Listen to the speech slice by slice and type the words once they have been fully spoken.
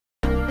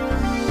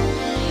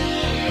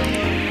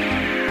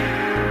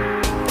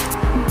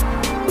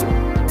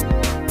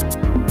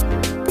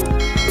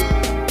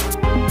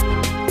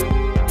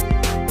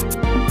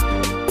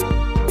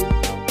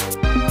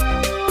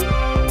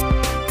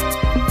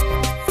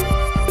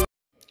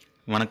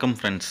வணக்கம்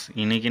ஃப்ரெண்ட்ஸ்.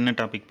 இன்றைக்கி என்ன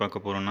டாபிக்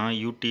பார்க்க போகிறோன்னா,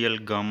 யூடிஎல்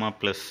காமா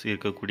ப்ளஸ்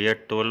இருக்கக்கூடிய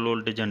 12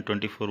 வோல்டேஜ் அண்ட்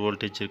 24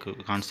 வோல்டேஜ்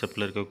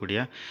கான்செப்டில்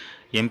இருக்கக்கூடிய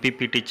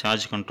எம்பிபிடி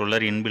சார்ஜ்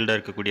கண்ட்ரோலர் இன்பில்டாக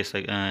இருக்கக்கூடிய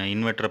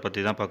இன்வெர்ட்டரை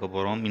பற்றி தான் பார்க்க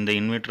போகிறோம். இந்த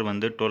இன்வெர்ட்டர்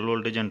வந்து 12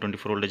 வோல்டேஜ் அண்ட்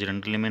 24 வோல்டேஜ்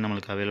ரெண்டுலேயுமே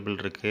நம்மளுக்கு அவைலபிள்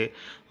இருக்குது.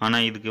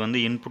 ஆனால் இதுக்கு வந்து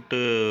இன்புட்டு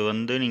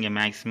வந்து நீங்கள்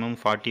மேக்ஸிமம்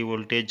 40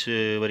 வோல்டேஜ்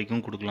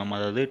வரைக்கும் கொடுக்கலாம்.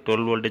 அதாவது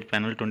 12 வோல்டேஜ்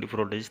பேனல்,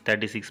 24 வோல்டேஜ்,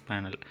 36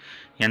 பேனல்,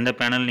 எந்த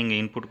பேனல் நீங்கள்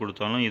இன்புட்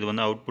கொடுத்தாலும் இது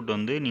வந்து அவுட்புட்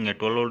வந்து நீங்கள்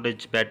 12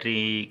 voltage battery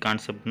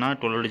கான்செப்ட்னா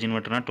 12 voltage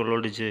இன்வெர்ட்டர்னா 12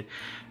 voltage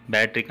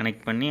battery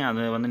connect பண்ணி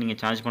அதை வந்து நீங்கள்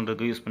சார்ஜ்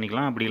பண்ணுறதுக்கு யூஸ்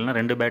பண்ணிக்கலாம். அப்படி இல்லைனா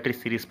ரெண்டு பேட்டரி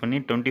சீரிஸ் பண்ணி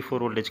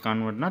 24 வோல்டேஜ்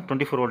கான்வெர்ட்னா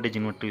 24 வோல்டேஜ்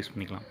இன்வெர்ட்டர் யூஸ்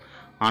பண்ணிக்கலாம்.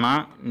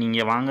 ஆனால்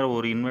நீங்கள் வாங்குகிற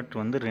ஒரு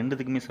இன்வெர்ட்டர் வந்து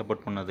ரெண்டுத்துக்குமே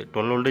சப்போர்ட் பண்ணாது.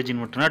 12 வோல்டேஜ்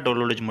இன்வெர்ட்டர்னா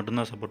 12 வோல்டேஜ்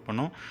மட்டும்தான் சப்போர்ட்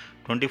பண்ணும்.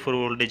 24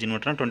 வோல்டேஜ்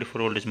இன்வெர்ட்டர்னா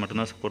 24 வோல்டேஜ்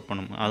மட்டும்தான் சப்போர்ட்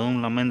பண்ணும். அதுவும்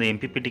இல்லாமல் இந்த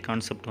எம்பிபிடி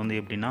கான்செப்ட் வந்து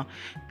எப்படின்னா,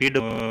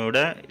 பிடபிள்யூட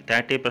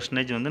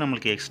 30% வந்து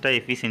நம்மளுக்கு எக்ஸ்ட்ரா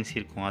எஃபிஷியன்சி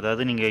இருக்கும்.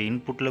 அதாவது நீங்கள்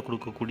இன்புட்டில்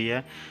கொடுக்கக்கூடிய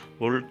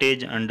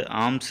வோல்டேஜ் அண்ட்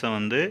ஆர்ம்ஸை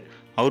வந்து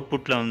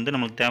அவுட்புட்டில் வந்து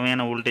நமக்கு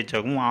தேவையான வோல்டேஜ்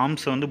ஆகும்.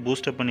 ஆர்ம்ஸை வந்து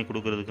பூஸ்டப் பண்ணி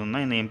கொடுக்குறதுக்கு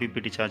தான் இந்த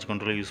எம்பிபிடி சார்ஜ்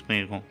கண்ட்ரோலை யூஸ்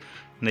பண்ணியிருக்கோம்.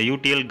 இந்த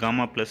யூடிஎல்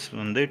காமா ப்ளஸ்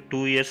வந்து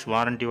 2 இயர்ஸ்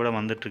வாரண்டியோடு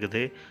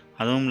வந்துட்டுருக்குது.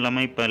 அதுவும்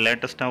இல்லாமல் இப்போ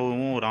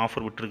லேட்டஸ்ட்டாகவும் ஒரு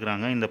ஆஃபர்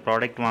விட்டுருக்குறாங்க. இந்த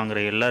ப்ராடக்ட் வாங்குகிற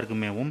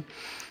எல்லாருக்குமேவும்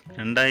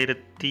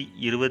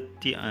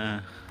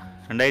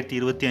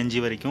 2025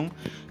 வரைக்கும்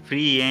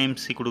ஃப்ரீ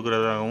ஏஎம்சி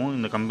கொடுக்குறதாகவும்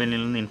இந்த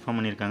கம்பெனிலேருந்து இன்ஃபார்ம்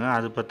பண்ணியிருக்காங்க.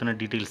 அது பற்றின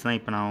டீட்டெயில்ஸ் தான்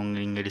இப்போ நான்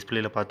இங்கே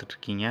டிஸ்பிளேயில்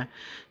பார்த்துட்ருக்கீங்க.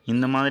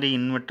 இந்த மாதிரி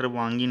இன்வெர்ட்டர்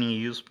வாங்கி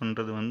நீங்கள் யூஸ்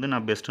பண்ணுறது வந்து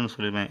நான் பெஸ்ட்டுன்னு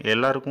சொல்லிடுவேன்.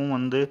 எல்லாருக்கும்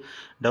வந்து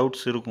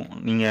டவுட்ஸ் இருக்கும்.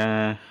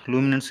 நீங்கள்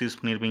லூமினன்ஸ் யூஸ்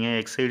பண்ணியிருப்பீங்க,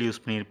 எக்ஸைடு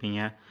யூஸ்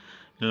பண்ணியிருப்பீங்க,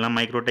 இல்லைனா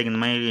மைக்ரோடெக் இந்த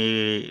மாதிரி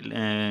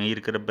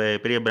இருக்கிற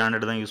பெரிய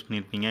பிராண்டட் தான் யூஸ்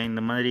பண்ணியிருப்பீங்க.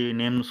 இந்த மாதிரி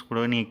நேம்ஸ்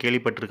கூட நீங்கள்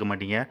கேள்விப்பட்டிருக்க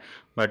மாட்டீங்க.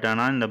 பட்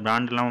ஆனால் இந்த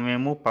பிராண்ட் எல்லாமே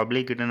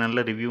பப்ளிக்கிட்ட நல்ல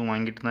ரிவ்யூ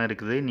வாங்கிட்டு தான்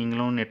இருக்குது.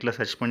 நீங்களும் நெட்டில்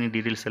சர்ச் பண்ணி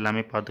டீட்டெயில்ஸ்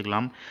எல்லாமே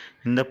பார்த்துக்கலாம்.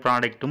 இந்த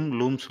ப்ராடக்ட்டும்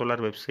லூம்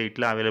சோலார்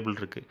வெப்சைட்டில் அவைலபிள்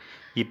இருக்குது.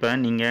 இப்போ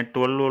நீங்கள்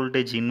 12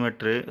 வோல்டேஜ்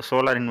இன்வெர்ட்ரு,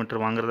 சோலார்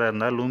இன்வெர்ட்டர் வாங்குறதா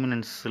இருந்தால்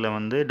லூமினன்ஸில்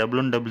வந்து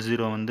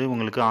 1100 வந்து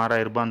உங்களுக்கு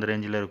 6000 ரூபாய் அந்த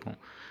ரேஞ்சில் இருக்கும்.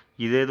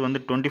 இதே இது வந்து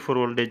 24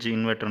 வோல்டேஜ்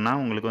இன்வெர்ட்டர்னால்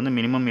உங்களுக்கு வந்து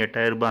மினிமம்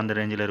 8000 ரூபாய் அந்த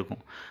ரேஞ்சில் இருக்கும்.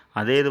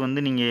 அதே இது வந்து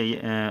நீங்கள்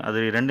அது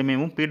ரெண்டுமே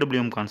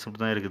பிடபிள்யூஎம்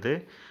கான்செப்ட் தான் இருக்குது.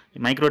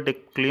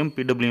 மைக்ரோடெக்லேயும்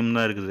பிடபிள்யூஎம்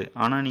தான் இருக்குது.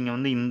 ஆனால் நீங்கள்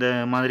வந்து இந்த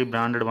மாதிரி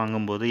பிராண்டட்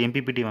வாங்கும்போது,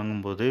 எம்பிபிடி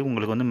வாங்கும்போது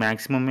உங்களுக்கு வந்து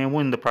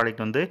மேக்ஸிமமேவும் இந்த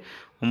ப்ராடக்ட் வந்து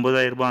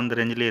 9000 ரூபாய் அந்த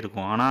ரேஞ்சிலே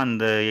இருக்கும். ஆனால்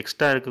அந்த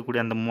எக்ஸ்ட்ரா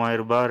இருக்கக்கூடிய அந்த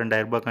 3000 ரூபாய்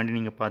 2000 ரூபாய்க்காண்டி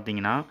நீங்கள்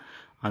பார்த்தீங்கன்னா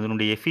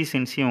அதனுடைய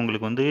எஃபிஷியன்சி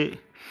உங்களுக்கு வந்து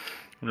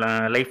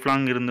லைஃப்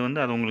லாங் இருந்து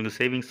வந்து அது உங்களுக்கு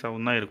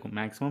சேவிங்ஸாகவும் தான் இருக்கும்.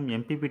 மேக்ஸிமம்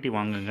எம்பிபிடி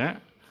வாங்குங்க,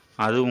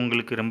 அது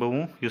உங்களுக்கு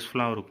ரொம்பவும்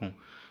யூஸ்ஃபுல்லாக இருக்கும்.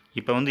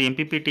 இப்போ வந்து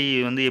எம்பிபிடி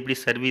வந்து எப்படி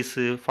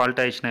சர்வீஸு ஃபால்ட்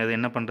ஆகிடுச்சுன்னா அது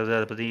என்ன பண்ணுறது,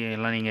 அதை பற்றி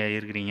எல்லாம் நீங்கள்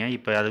இருக்கிறீங்க.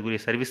 இப்போ அதுக்குரிய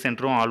சர்வீஸ்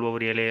சென்டரும் ஆல்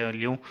ஓவர்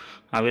ஏரியாலையும்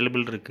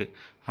அவைலபிள் இருக்குது.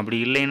 அப்படி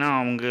இல்லைன்னா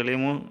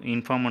அவங்களையும்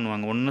இன்ஃபார்ம்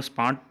பண்ணுவாங்க. ஒன்று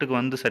ஸ்பாட்டுக்கு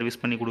வந்து சர்வீஸ்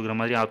பண்ணி கொடுக்குற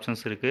மாதிரி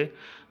ஆப்ஷன்ஸ் இருக்குது.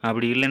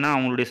 அப்படி இல்லைன்னா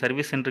அவங்களுடைய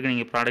சர்வீஸ் சென்டருக்கு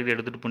நீங்கள் ப்ராடக்ட்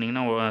எடுத்துகிட்டு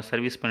போனீங்கன்னா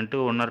சர்வீஸ் பண்ணிட்டு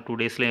 1 or 2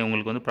 டேஸில்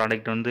உங்களுக்கு வந்து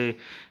ப்ராடக்ட் வந்து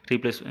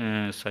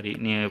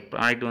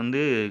ப்ராடக்ட்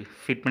வந்து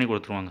ஃபிட் பண்ணி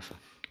கொடுத்துருவாங்க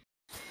சார்.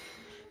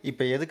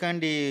 இப்போ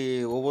எதுக்காண்டி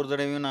ஒவ்வொரு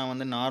தடவையும் நான்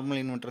வந்து நார்மல்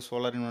இன்வெர்ட்டர்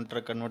சோலார்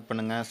இன்வெர்ட்டரை கன்வெர்ட்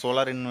பண்ணுங்கள்,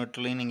 சோலார்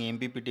இன்வெர்ட்டர்லையும் நீங்கள்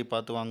எம்பிபிடி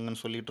பார்த்து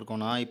வாங்குங்கன்னு சொல்லிட்டு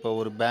இருக்கோன்னா, இப்போ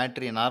ஒரு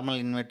பேட்ரி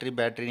நார்மல் இன்வெர்ட்டரி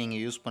பேட்ரி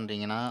நீங்கள் யூஸ்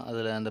பண்ணுறீங்கன்னா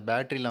அதில் அந்த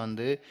பேட்டரியில்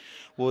வந்து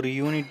ஒரு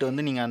யூனிட்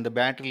வந்து நீங்கள் அந்த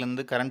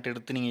பேட்டரியிலேருந்து கரண்ட்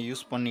எடுத்து நீங்கள்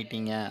யூஸ்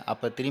பண்ணிட்டீங்க.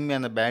 அப்போ திரும்பி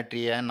அந்த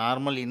பேட்டரியை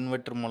நார்மல்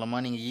இன்வெர்ட்டர்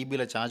மூலமாக நீங்கள்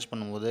இபியில் சார்ஜ்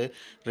பண்ணும்போது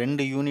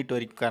 2 யூனிட்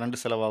வரைக்கும் கரண்ட்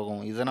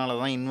செலவாகும். இதனால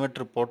தான்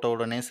இன்வெர்ட்டர் போட்ட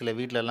உடனே சில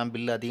வீட்டில் எல்லாம்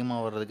பில்லு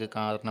அதிகமாக வர்றதுக்கு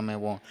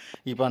காரணமேவும்.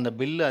 இப்போ அந்த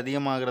பில்லு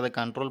அதிகமாகிறத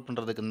கண்ட்ரோல்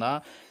பண்ணுறதுக்கு தான்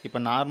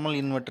இப்போ நார்மல்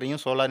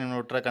இன்வெர்ட்டரையும் சோலார்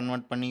இன்வெர்ட்டரை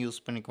கன்வெர்ட் பண்ணி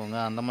யூஸ் பண்ணிக்கோங்க.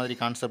 அந்த மாதிரி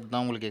கான்செப்ட்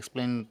தான் உங்களுக்கு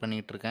எக்ஸ்பிளைன்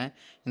பண்ணிகிட்டு இருக்கேன்.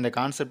 இந்த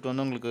கான்செப்ட்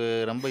வந்து உங்களுக்கு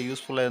ரொம்ப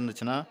யூஸ்ஃபுல்லாக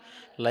இருந்துச்சுன்னா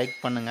லைக்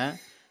பண்ணுங்கள்,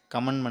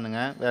 கமெண்ட்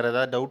பண்ணுங்கள். வேறு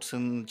ஏதாவது டவுட்ஸ்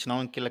இருந்துச்சுன்னா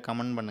கீழே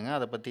கமெண்ட் பண்ணுங்கள்.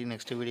 அதை பற்றி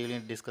நெக்ஸ்ட்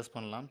வீடியோலையும் டிஸ்கஸ்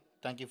பண்ணலாம்.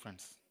 Thank you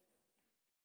friends.